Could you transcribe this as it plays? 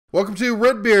Welcome to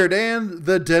Redbeard and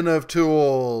the Den of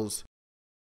Tools.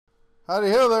 Howdy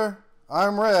ho there,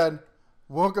 I'm Red.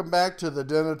 Welcome back to the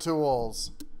Den of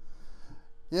Tools.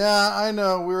 Yeah, I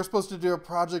know, we were supposed to do a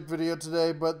project video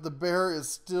today, but the bear is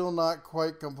still not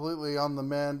quite completely on the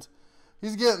mend.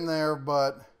 He's getting there,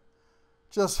 but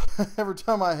just every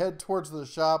time I head towards the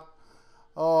shop,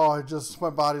 my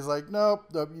body's like, nope,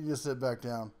 you just sit back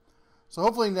down. So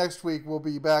hopefully next week we'll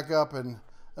be back up and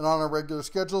on a regular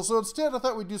schedule. So instead, I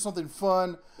thought we'd do something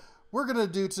fun. We're going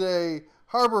to do today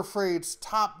Harbor Freight's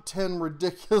top 10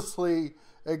 ridiculously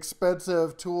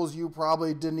expensive tools you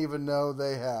probably didn't even know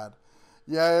they had.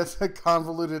 Yeah, it's a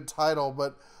convoluted title,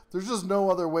 but there's just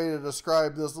no other way to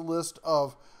describe this list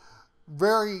of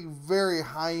very, very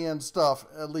high-end stuff,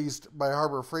 at least by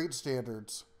Harbor Freight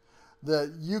standards,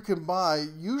 that you can buy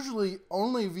usually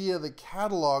only via the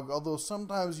catalog, although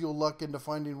sometimes you'll luck into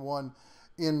finding one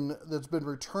that's been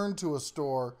returned to a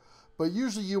store, but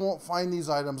usually you won't find these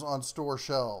items on store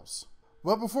shelves.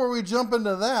 But before we jump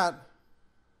into that,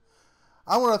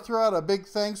 I want to throw out a big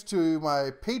thanks to my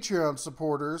Patreon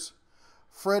supporters,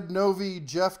 Fred Novi,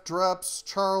 Jeff Dreps,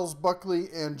 Charles Buckley,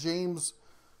 and James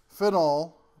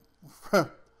Finnall.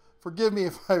 Forgive me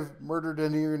if I've murdered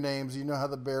any of your names. You know how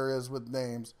the bear is with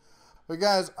names. But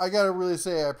guys, I gotta really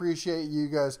say I appreciate you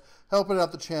guys helping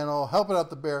out the channel, helping out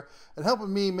the bear, and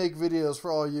helping me make videos for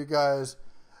all you guys.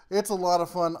 It's a lot of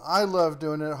fun. I love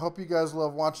doing it. I hope you guys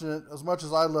love watching it as much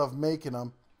as I love making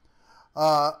them.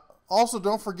 Also,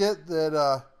 don't forget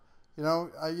that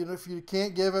if you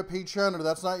can't give a Patreon or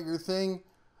that's not your thing,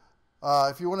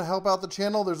 if you want to help out the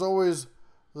channel, there's always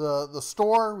the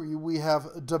store. We have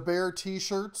DaBEAR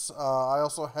t-shirts. I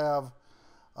also have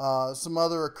some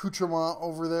other accoutrement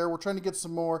over there. We're trying to get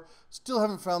some more. Still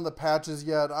haven't found the patches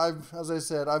yet. As I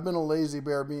said, I've been a lazy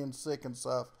bear being sick and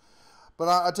stuff. But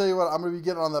I tell you what, I'm going to be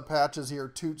getting on the patches here.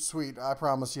 Toot sweet. I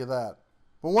promise you that.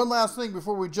 But one last thing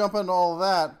before we jump into all of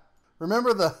that.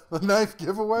 Remember the knife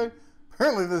giveaway?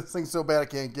 Apparently this thing's so bad I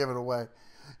can't give it away.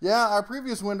 Yeah, our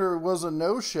previous winner was a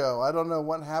no-show. I don't know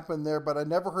what happened there, but I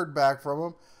never heard back from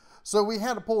him. So we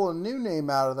had to pull a new name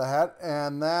out of the hat,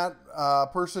 and that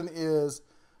person is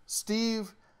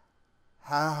Steve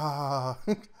Havener.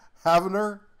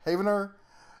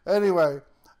 Anyway,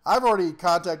 I've already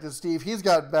contacted Steve. He's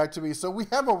gotten back to me. So we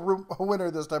have a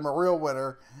winner this time, a real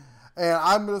winner.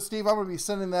 And Steve, I'm going to be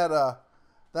sending that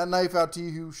knife out to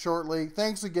you shortly.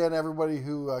 Thanks again, everybody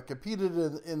who competed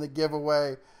in the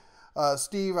giveaway.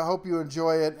 Steve, I hope you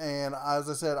enjoy it. And as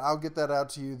I said, I'll get that out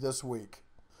to you this week.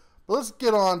 But let's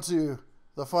get on to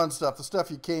the fun stuff, the stuff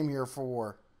you came here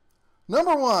for.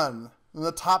 Number one in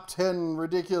the top 10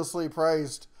 ridiculously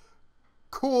priced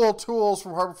cool tools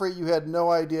from Harbor Freight you had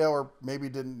no idea, or maybe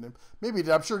didn't.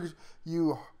 I'm sure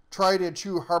you tried and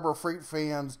true Harbor Freight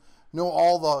fans know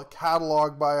all the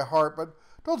catalog by heart, but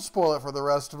don't spoil it for the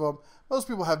rest of them. Most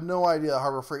people have no idea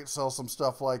Harbor Freight sells some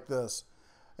stuff like this.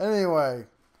 Anyway,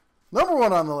 number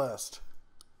one on the list,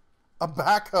 a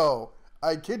backhoe.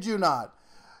 I kid you not.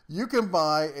 You can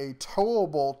buy a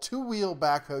towable two-wheel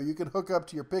backhoe. You can hook up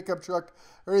to your pickup truck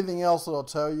or anything else that'll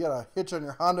tow. You got a hitch on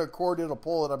your Honda Accord, it'll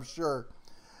pull it, I'm sure.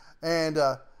 And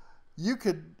you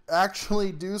could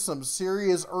actually do some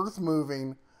serious earth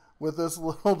moving with this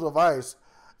little device.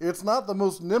 It's not the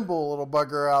most nimble little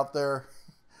bugger out there.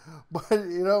 But,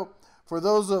 for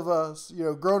those of us,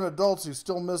 grown adults who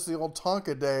still miss the old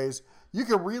Tonka days, you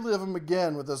can relive them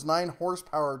again with this 9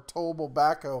 horsepower towable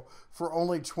backhoe for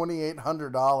only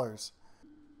 $2,800.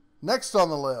 Next on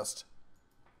the list.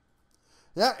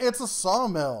 Yeah, it's a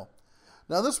sawmill.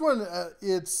 Now this one,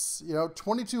 it's,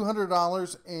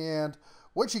 $2,200, and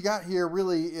what you got here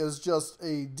really is just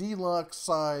a deluxe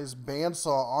size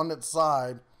bandsaw on its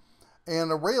side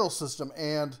and a rail system.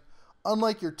 And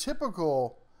unlike your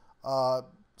typical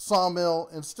sawmill,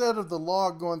 instead of the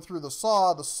log going through the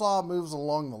saw moves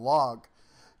along the log.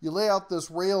 You lay out this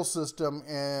rail system,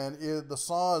 and the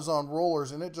saw is on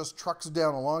rollers, and it just trucks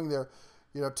down along there,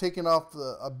 taking off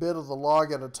a bit of the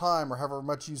log at a time, or however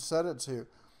much you set it to.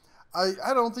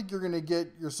 I don't think you're going to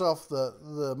get yourself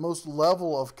the most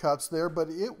level of cuts there, but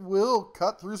it will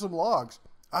cut through some logs.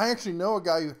 I actually know a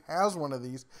guy who has one of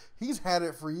these. He's had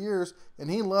it for years, and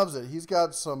he loves it. He's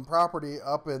got some property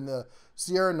up in the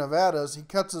Sierra Nevadas. He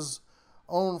cuts his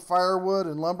own firewood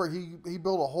and lumber. He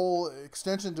built a whole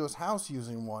extension to his house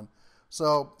using one.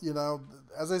 So,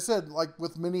 as I said, like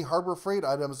with many Harbor Freight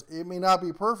items, it may not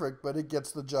be perfect, but it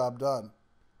gets the job done.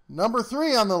 Number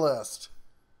 3 on the list,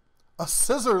 a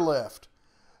scissor lift.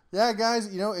 Yeah,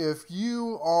 guys, if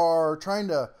you are trying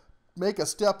to make a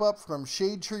step up from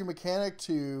shade tree mechanic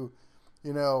to,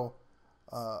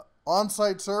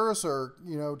 on-site service, or,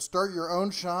 start your own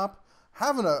shop,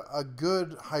 having a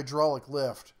good hydraulic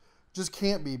lift just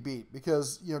can't be beat,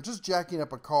 because, you know, just jacking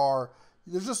up a car,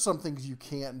 there's just some things you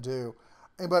can't do.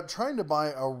 But trying to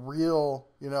buy a real,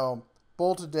 you know,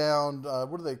 bolted down,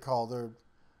 what do they call their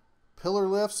pillar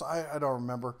lifts? I don't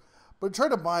remember. But try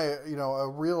to buy, you know, a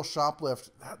real shop lift.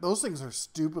 Those things are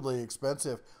stupidly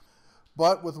expensive.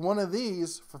 But with one of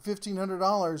these for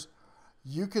 $1,500,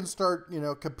 you can start, you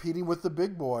know, competing with the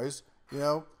big boys. You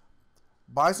know,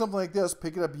 buy something like this,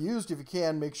 pick it up used if you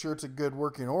can, make sure it's a good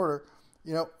working order,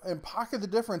 you know, and pocket the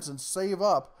difference and save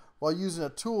up while using a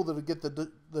tool that'll get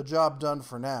the job done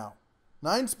for now.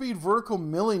 9-speed vertical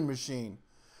milling machine.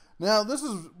 Now, this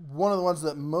is one of the ones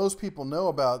that most people know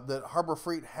about, that Harbor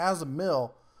Freight has a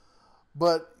mill.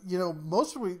 But, you know,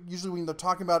 most of it, usually when they're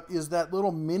talking about, is that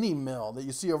little mini mill that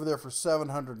you see over there for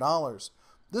 $700.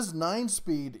 This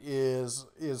 9-speed is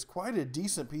quite a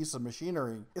decent piece of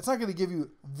machinery. It's not going to give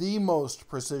you the most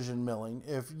precision milling.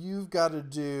 If you've got to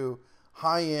do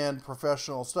high-end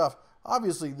professional stuff,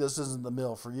 obviously this isn't the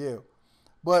mill for you.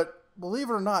 But believe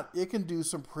it or not, it can do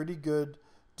some pretty good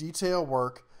detail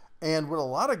work. And what a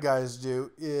lot of guys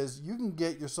do is you can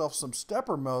get yourself some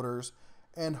stepper motors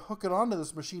and hook it onto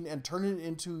this machine and turn it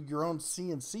into your own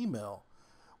CNC mill,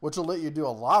 which will let you do a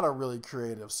lot of really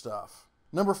creative stuff.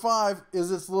 Number 5 is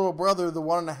its little brother, the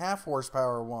 1.5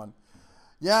 horsepower one.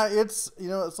 Yeah, it's, you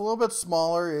know, it's a little bit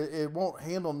smaller. It won't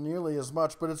handle nearly as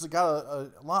much, but it's got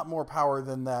a lot more power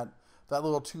than that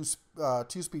little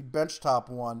two-speed benchtop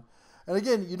one. And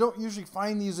again, you don't usually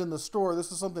find these in the store.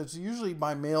 This is something that's usually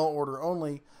by mail order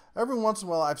only. Every once in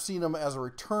a while, I've seen them as a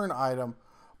return item.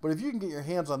 But if you can get your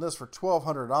hands on this for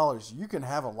 $1,200, you can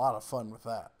have a lot of fun with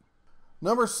that.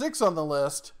 Number 6 on the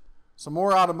list, some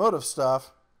more automotive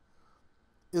stuff,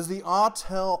 is the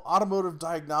Autel Automotive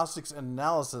Diagnostics and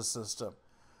Analysis System.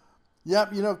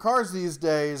 Yep, you know, cars these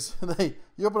days,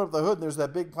 you open up the hood and there's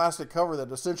that big plastic cover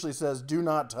that essentially says, "Do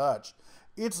not touch."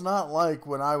 It's not like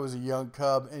when I was a young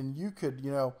cub and you could,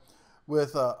 you know,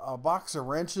 with a box of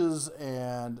wrenches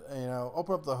and, you know,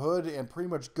 open up the hood and pretty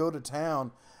much go to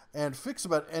town and fix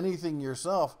about anything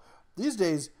yourself. These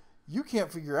days, you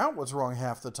can't figure out what's wrong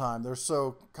half the time. They're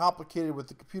so complicated with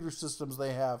the computer systems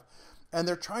they have. And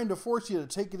they're trying to force you to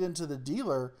take it into the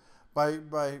dealer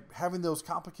by having those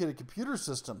complicated computer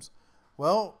systems.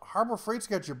 Well, Harbor Freight's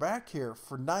got your back here.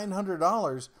 For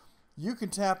 $900, you can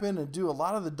tap in and do a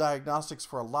lot of the diagnostics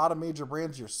for a lot of major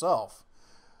brands yourself.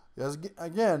 Because,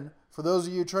 again, for those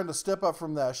of you trying to step up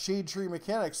from that shade tree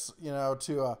mechanics, you know,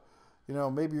 to you know,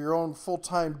 maybe your own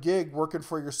full-time gig working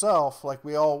for yourself, like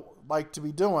we all like to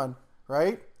be doing,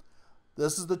 right?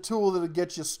 This is the tool that'll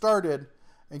get you started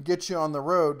and get you on the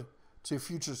road to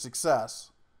future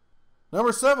success.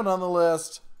 Number 7 on the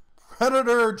list,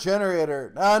 Predator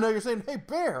generator. Now I know you're saying, "Hey,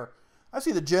 Bear, I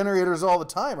see the generators all the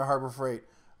time at Harbor Freight."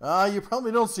 You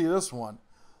probably don't see this one.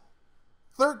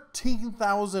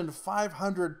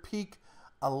 13,500 peak,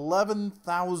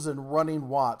 11,000 running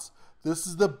watts. This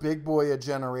is the big boy of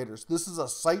generators. This is a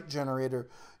site generator.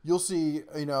 You'll see,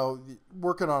 you know,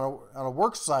 working on a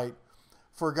work site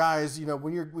for guys, you know,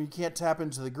 when you can't tap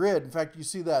into the grid. In fact, you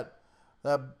see that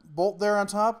bolt there on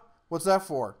top? What's that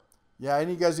for? Yeah,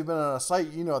 any of you guys who've been on a site,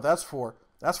 you know what that's for.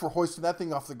 That's for hoisting that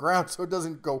thing off the ground so it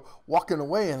doesn't go walking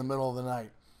away in the middle of the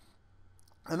night.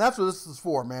 And that's what this is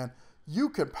for, man. You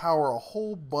can power a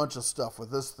whole bunch of stuff with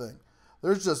this thing.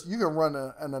 You can run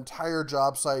an entire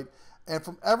job site. And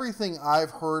from everything I've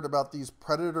heard about these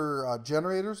Predator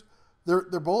generators, they're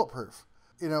bulletproof.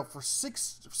 You know, for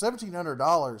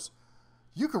 $1,700,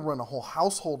 you can run a whole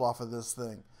household off of this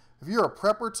thing. If you're a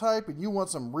prepper type and you want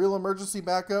some real emergency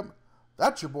backup,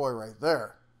 that's your boy right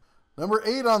there. Number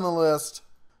 8 on the list,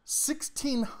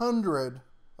 16,000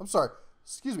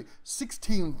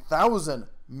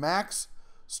 max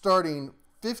starting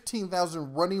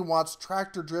 15,000 running watts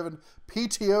tractor-driven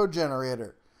PTO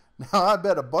generator. Now, I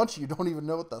bet a bunch of you don't even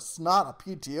know what the snot a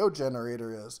PTO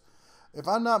generator is. If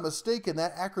I'm not mistaken,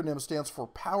 that acronym stands for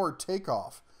Power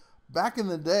Takeoff. Back in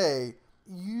the day,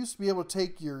 you used to be able to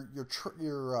take your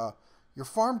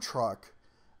farm truck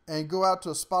and go out to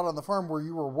a spot on the farm where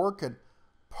you were working,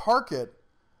 park it,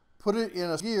 put it in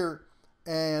a gear,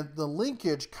 and the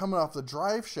linkage coming off the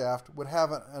drive shaft would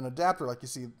have an adapter like you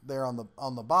see there on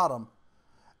the bottom,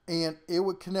 and it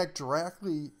would connect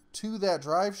directly to that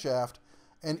drive shaft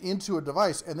and into a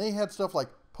device. And they had stuff like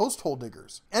post hole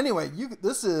diggers. Anyway,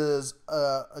 this is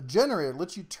a generator. It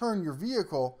lets you turn your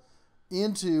vehicle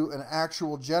into an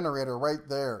actual generator right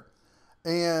there.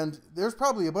 And there's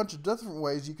probably a bunch of different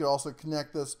ways you could also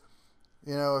connect this.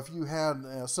 You know, if you had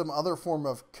some other form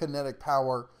of kinetic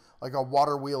power, like a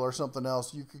water wheel or something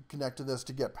else, you could connect to this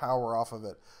to get power off of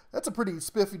it. That's a pretty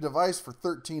spiffy device for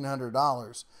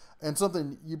 $1,300 and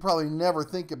something you probably never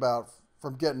think about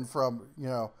from getting from, you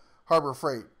know, Harbor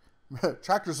Freight.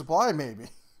 Tractor Supply maybe,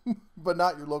 but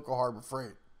not your local Harbor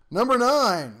Freight. Number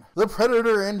 9, the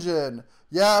Predator engine.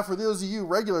 Yeah, for those of you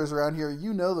regulars around here,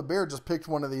 you know the Bear just picked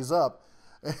one of these up.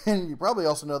 And you probably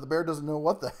also know the Bear doesn't know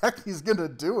what the heck he's going to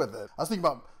do with it. I was thinking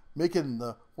about making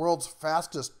the world's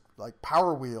fastest like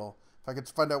power wheel. If I could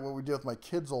find out what we did with my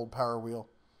kid's old power wheel.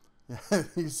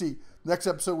 You see, next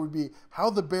episode would be how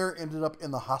the Bear ended up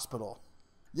in the hospital.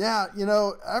 Yeah, you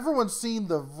know, everyone's seen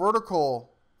the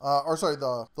vertical,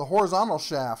 the horizontal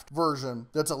shaft version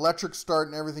that's electric start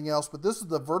and everything else, but this is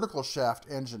the vertical shaft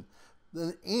engine.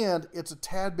 And it's a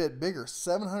tad bit bigger,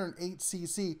 708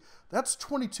 cc. That's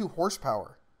 22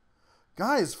 horsepower.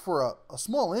 Guys, for a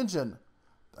small engine,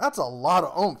 that's a lot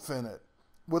of oomph in it.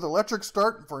 With electric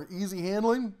start for easy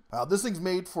handling, this thing's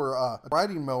made for a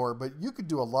riding mower, but you could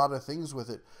do a lot of things with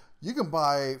it. You can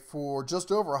buy for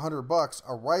just over $100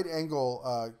 a right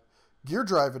angle gear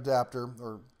drive adapter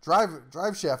or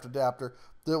drive shaft adapter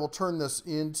that will turn this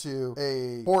into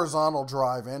a horizontal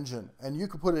drive engine. And you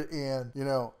can put it in, you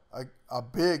know, a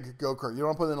big go-kart. You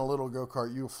don't put it in a little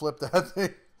go-kart. You flip that thing.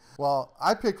 Well,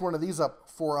 I picked one of these up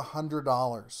for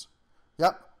 $100.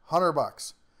 Yep,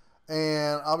 $100.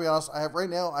 And I'll be honest, I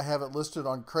have it listed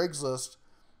on Craigslist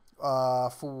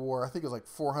for, I think it was like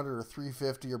 $400 or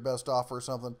 $350 or best offer or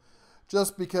something.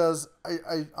 Just because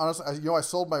I honestly, I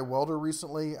sold my welder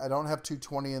recently. I don't have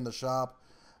 220 in the shop.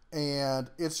 And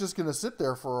it's just going to sit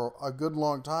there for a good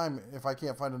long time if I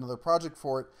can't find another project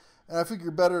for it. And I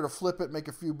figure better to flip it, make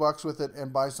a few bucks with it,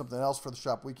 and buy something else for the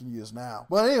shop we can use now.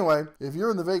 But anyway, if you're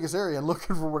in the Vegas area and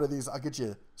looking for one of these, I'll get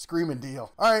you a screaming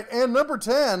deal. All right, and number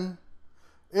 10,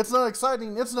 it's not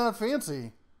exciting, it's not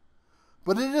fancy,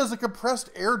 but it is a compressed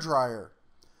air dryer.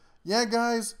 Yeah,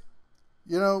 guys,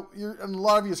 you know, and a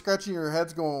lot of you scratching your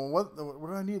heads going, what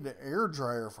do I need an air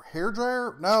dryer for? Hair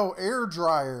dryer? No, air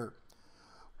dryer.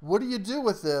 What do you do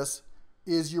with this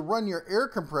is you run your air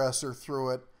compressor through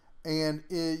it, and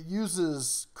it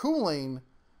uses cooling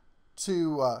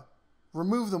to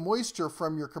remove the moisture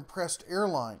from your compressed air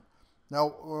line. Now,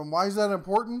 why is that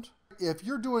important? If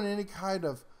you're doing any kind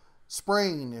of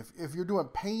spraying, if you're doing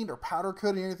paint or powder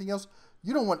coating or anything else,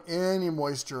 you don't want any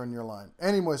moisture in your line,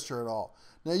 any moisture at all.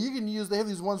 Now, you can use, they have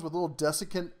these ones with little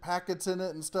desiccant packets in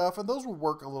it and stuff, and those will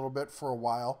work a little bit for a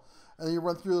while. And then you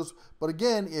run through those. But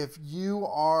again, if you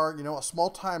are, you know, a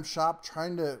small-time shop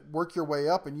trying to work your way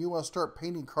up and you want to start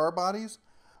painting car bodies,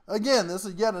 again, this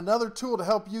is yet another tool to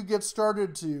help you get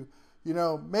started to, you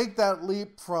know, make that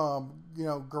leap from, you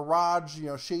know, garage, you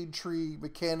know, shade tree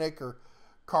mechanic or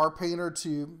car painter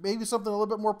to maybe something a little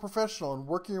bit more professional and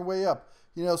working your way up.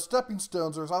 You know, stepping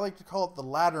stones, or as I like to call it, the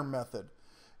ladder method.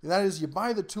 And that is, you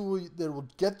buy the tool that will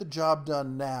get the job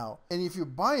done now. And if you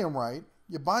buy them right,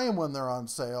 you buy them when they're on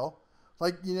sale.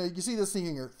 Like, you know, you see this thing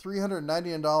here,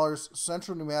 $399,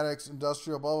 Central Pneumatics,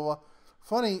 Industrial, blah, blah, blah.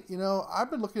 Funny, you know, I've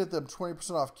been looking at them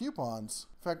 20% off coupons.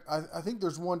 In fact, I think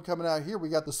there's one coming out here. We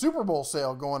got the Super Bowl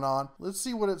sale going on. Let's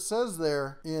see what it says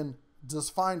there in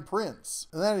just fine prints.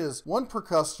 And that is, one per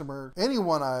customer, any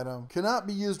one item, cannot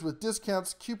be used with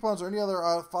discounts, coupons, or any other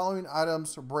following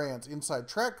items or brands. Inside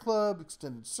Track Club,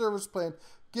 extended service plan,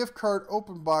 gift card,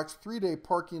 open box, 3-day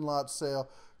parking lot sale,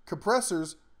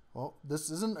 compressors. Well, this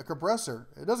isn't a compressor.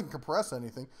 It doesn't compress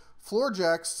anything. Floor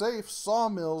jacks, safes,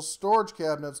 sawmills, storage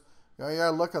cabinets. You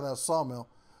gotta look on that sawmill.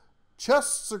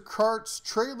 Chests or carts,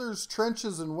 trailers,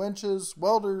 trenches and winches,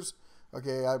 welders.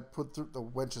 Okay, I put the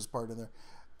winches part in there.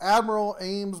 Admiral,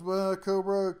 Ames,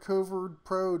 Cobra, Covert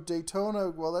Pro, Daytona.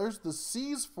 Well, there's the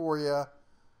C's for you.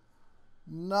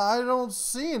 No, I don't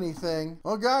see anything.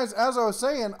 Well, guys, as I was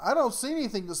saying, I don't see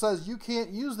anything that says you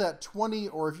can't use that 20,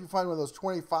 or if you find one of those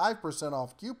 25%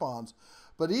 off coupons.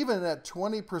 But even at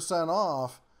 20%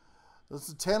 off,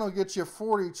 this 10 will get you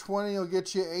 40, 20 will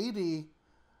get you 80.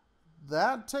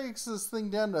 That takes this thing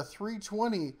down to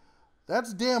 $320.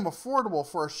 That's damn affordable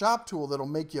for a shop tool that'll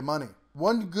make you money.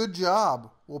 One good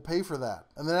job will pay for that.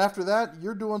 And then after that,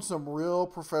 you're doing some real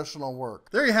professional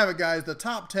work. There you have it, guys. The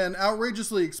top 10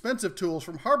 outrageously expensive tools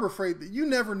from Harbor Freight that you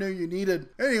never knew you needed.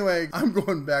 Anyway, I'm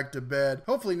going back to bed.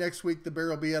 Hopefully next week the Bear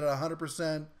will be at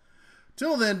 100%.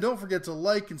 Till then, don't forget to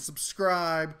like and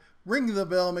subscribe. Ring the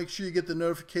bell. Make sure you get the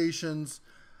notifications.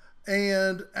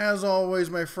 And as always,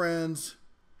 my friends,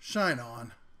 shine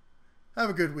on. Have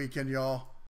a good weekend, y'all.